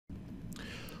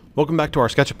Welcome back to our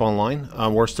SketchUp Online.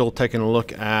 We're still taking a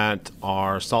look at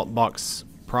our Saltbox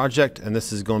project, and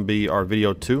this is going to be our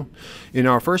video 2. In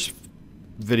our first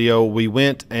video, we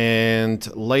went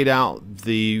and laid out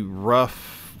the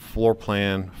rough floor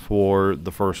plan for the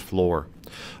first floor.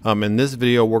 In this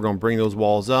video, we're going to bring those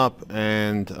walls up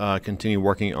and continue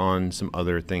working on some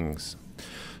other things.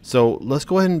 So let's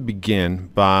go ahead and begin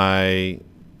by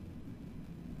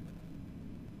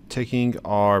taking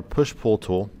our push-pull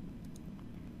tool.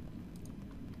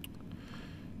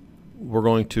 We're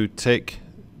going to take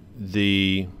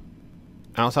the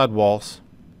outside walls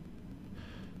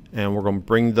and we're going to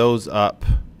bring those up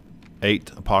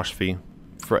 8 apostrophe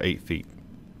for 8 feet.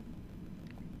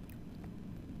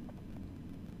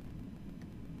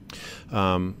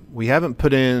 We haven't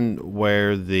put in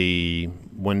where the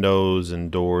windows and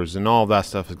doors and all that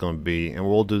stuff is going to be, and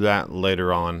we'll do that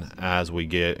later on as we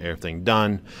get everything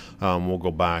done. We'll go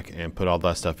back and put all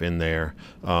that stuff in there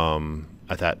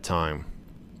at that time.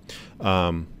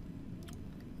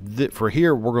 For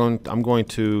here, I'm going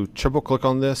to triple click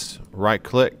on this, right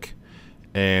click,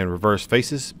 and reverse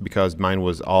faces because mine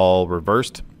was all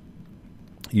reversed.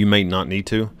 You may not need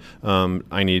to.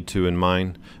 I need to in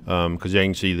mine because you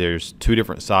can see there's 2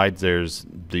 different sides. There's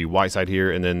the white side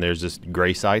here, and then there's this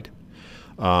gray side.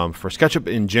 For SketchUp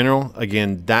in general,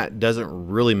 again, that doesn't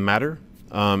really matter.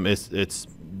 It's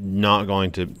not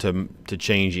going to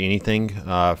change anything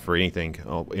for anything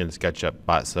in SketchUp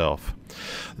by itself.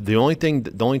 The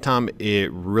only time it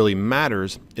really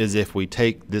matters is if we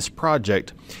take this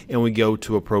project and we go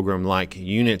to a program like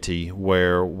Unity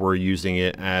where we're using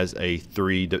it as a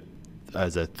 3D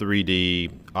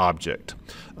object.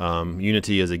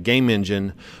 Unity is a game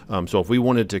engine, so if we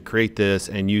wanted to create this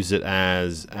and use it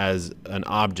as an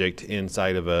object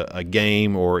inside of a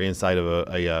game or inside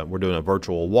of we're doing a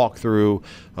virtual walkthrough,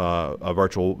 a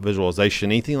virtual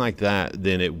visualization, anything like that,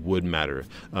 then it would matter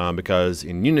because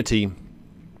in Unity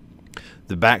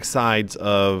the back sides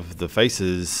of the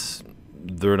faces,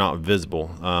 they're not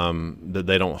visible. That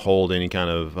they don't hold any kind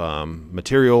of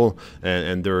material,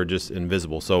 and they're just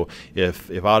invisible. So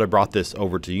if I would have brought this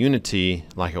over to Unity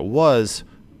like it was,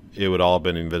 it would all have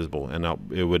been invisible, and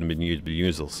it wouldn't have been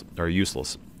useless.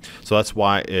 So that's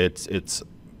why it's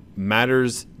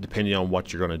matters depending on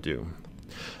what you're going to do.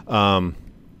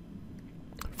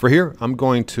 For here, I'm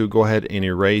going to go ahead and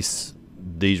erase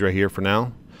these right here for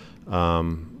now.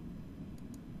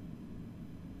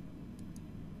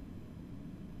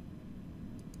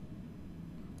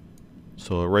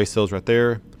 So erase those right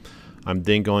there. I'm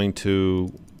then going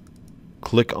to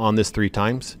click on this 3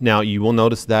 times. Now you will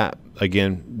notice that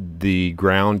again the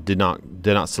ground did not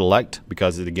select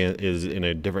because it again is in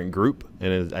a different group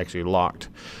and it is actually locked.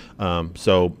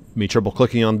 So me triple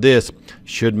clicking on this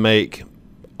should make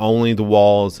only the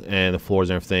walls and the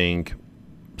floors and everything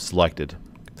selected.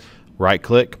 Right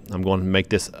click, I'm going to make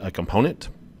this a component.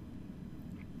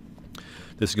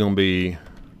 This is going to be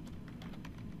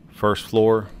first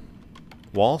floor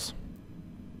walls.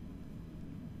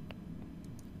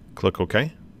 Click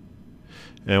OK.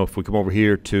 And if we come over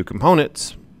here to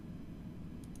components,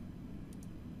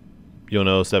 you'll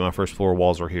notice that my first floor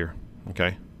walls are here.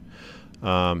 Okay.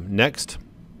 Next,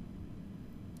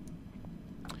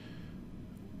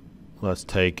 let's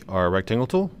take our rectangle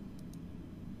tool.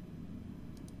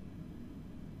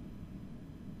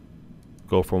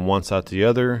 Go from one side to the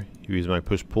other. Use my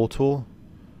push-pull tool.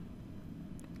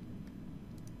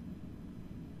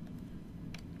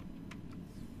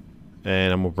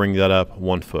 And I'm going to bring that up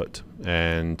 1 foot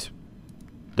and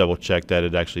double check that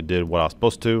it actually did what I was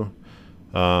supposed to.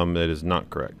 That is not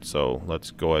correct. So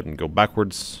let's go ahead and go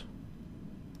backwards.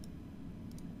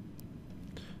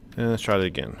 And let's try that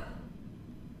again.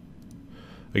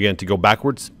 Again, to go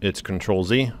backwards, it's Control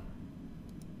Z.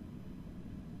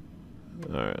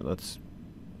 All right, let's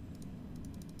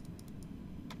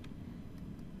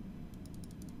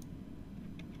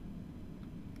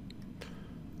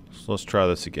try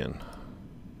this again.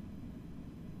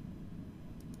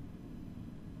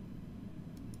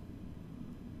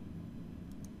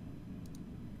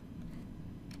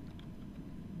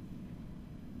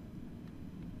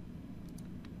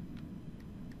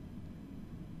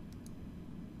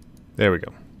 There we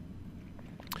go.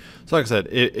 So like I said,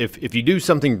 if you do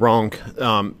something wrong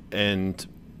and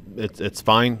it's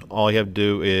fine, all you have to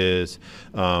do is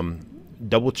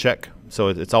double check. So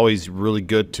it's always really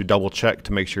good to double check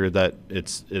to make sure that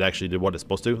it actually did what it's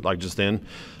supposed to. Like just then,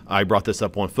 I brought this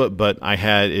up 1 foot, but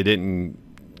it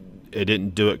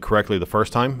didn't do it correctly the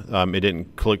first time. It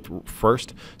didn't click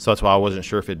first, so that's why I wasn't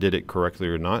sure if it did it correctly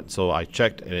or not. So I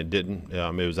checked and it didn't.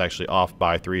 It was actually off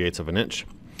by 3/8 of an inch.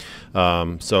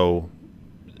 So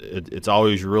it's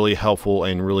always really helpful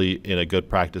and really in a good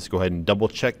practice. Go ahead and double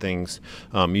check things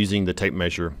using the tape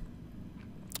measure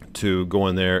to go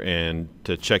in there and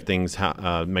to check things,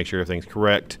 make sure everything's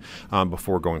correct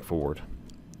before going forward.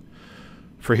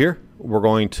 For here, we're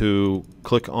going to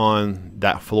click on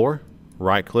that floor,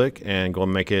 right click, and go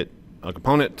and make it a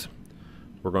component.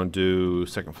 We're going to do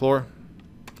second floor.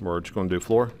 We're just going to do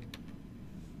floor.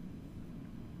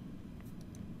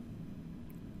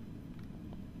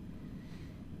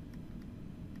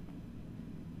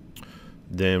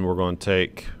 Then we're going to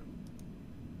take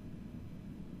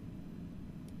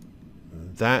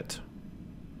that.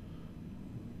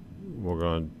 We're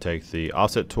going to take the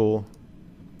offset tool.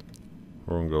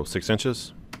 We're going to go 6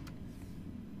 inches.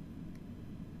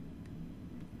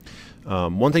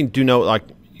 One thing do note, like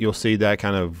you'll see that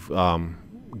kind of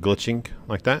glitching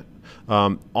like that.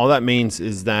 All that means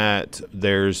is that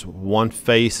there's one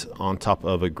face on top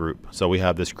of a group. So we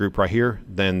have this group right here,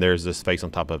 then there's this face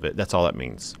on top of it. That's all that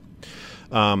means.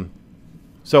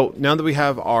 So now that we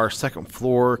have our second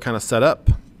floor kind of set up,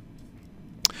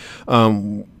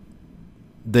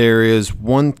 there is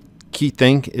one key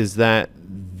thing, is that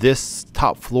this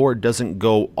top floor doesn't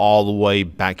go all the way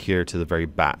back here to the very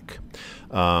back.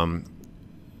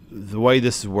 The way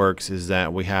this works is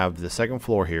that we have the second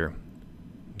floor here,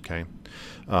 okay,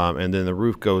 and then the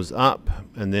roof goes up,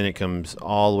 and then it comes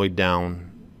all the way down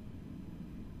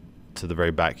to the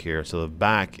very back here. So the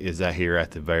back is at here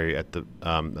at the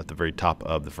very top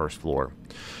of the first floor.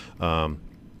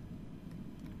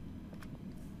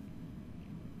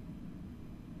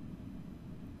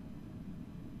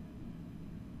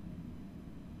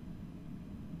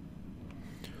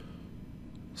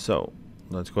 So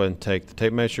let's go ahead and take the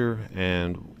tape measure,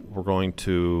 and we're going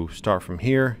to start from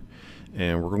here,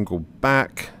 and we're going to go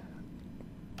back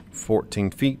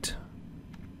 14 feet.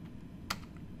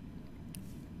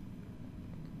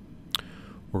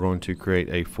 We're going to create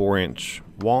a 4-inch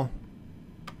wall.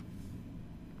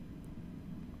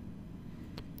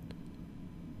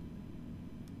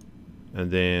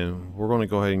 And then we're going to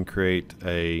go ahead and create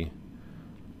a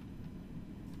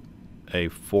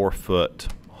 4-foot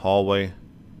hallway.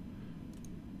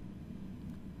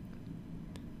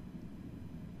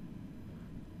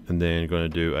 And then you're going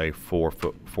to do a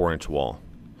 4-inch wall.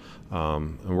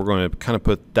 And we're going to kind of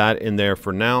put that in there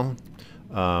for now.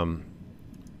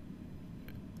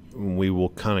 We will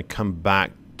kind of come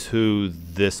back to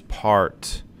this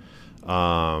part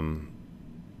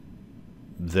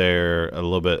there a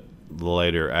little bit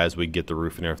later as we get the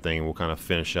roof and everything. We'll kind of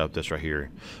finish up this right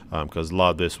here, because a lot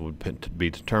of this would be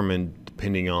determined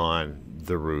depending on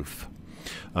the roof.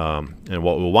 And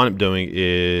what we'll wind up doing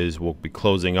is we'll be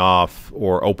closing off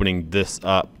or opening this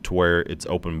up to where it's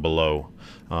open below.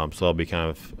 So that'll be kind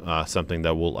of something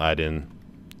that we'll add in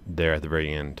there at the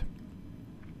very end.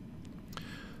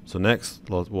 So next,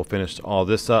 we'll finish all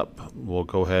this up. We'll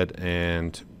go ahead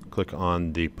and click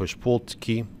on the push-pull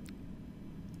key.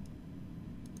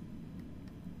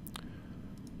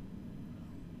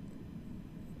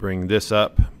 Bring this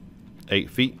up 8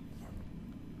 feet.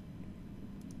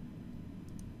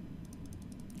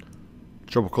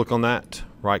 Triple click on that,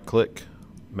 right click,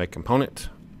 make component.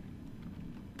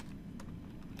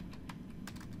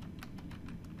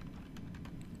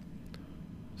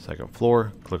 Second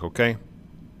floor, click OK.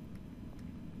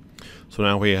 So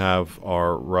now we have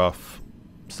our rough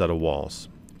set of walls.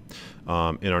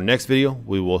 In our next video,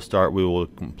 we will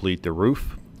complete the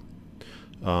roof,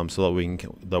 so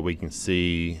that we can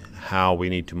see how we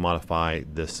need to modify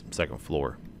this second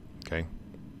floor. Okay.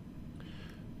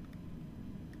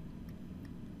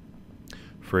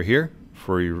 For here,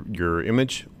 for your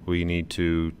image, we need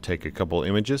to take a couple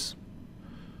images.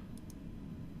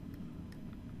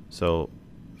 So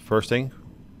first thing,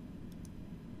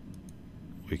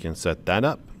 we can set that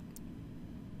up.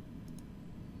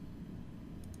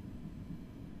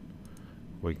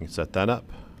 We can set that up.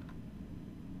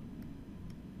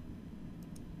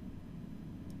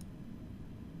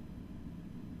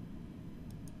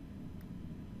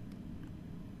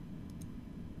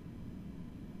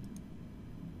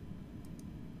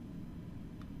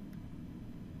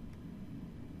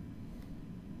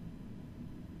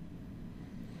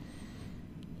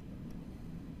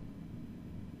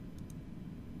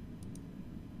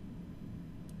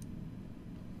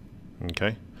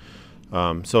 Okay.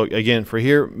 So again, for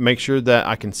here, make sure that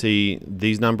I can see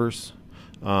these numbers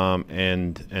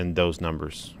and those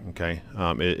numbers. Okay,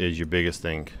 it is your biggest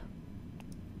thing.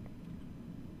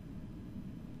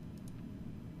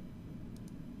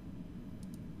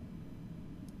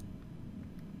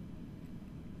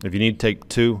 If you need to take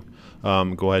two,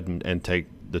 go ahead and take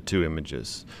the two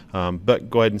images. But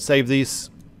go ahead and save these,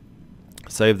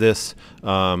 Save this,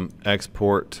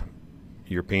 export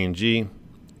your PNG,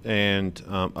 and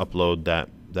upload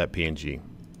that PNG.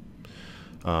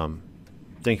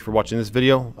 Thank you for watching this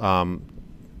video.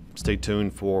 Stay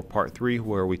tuned for part 3,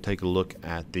 where we take a look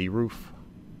at the roof.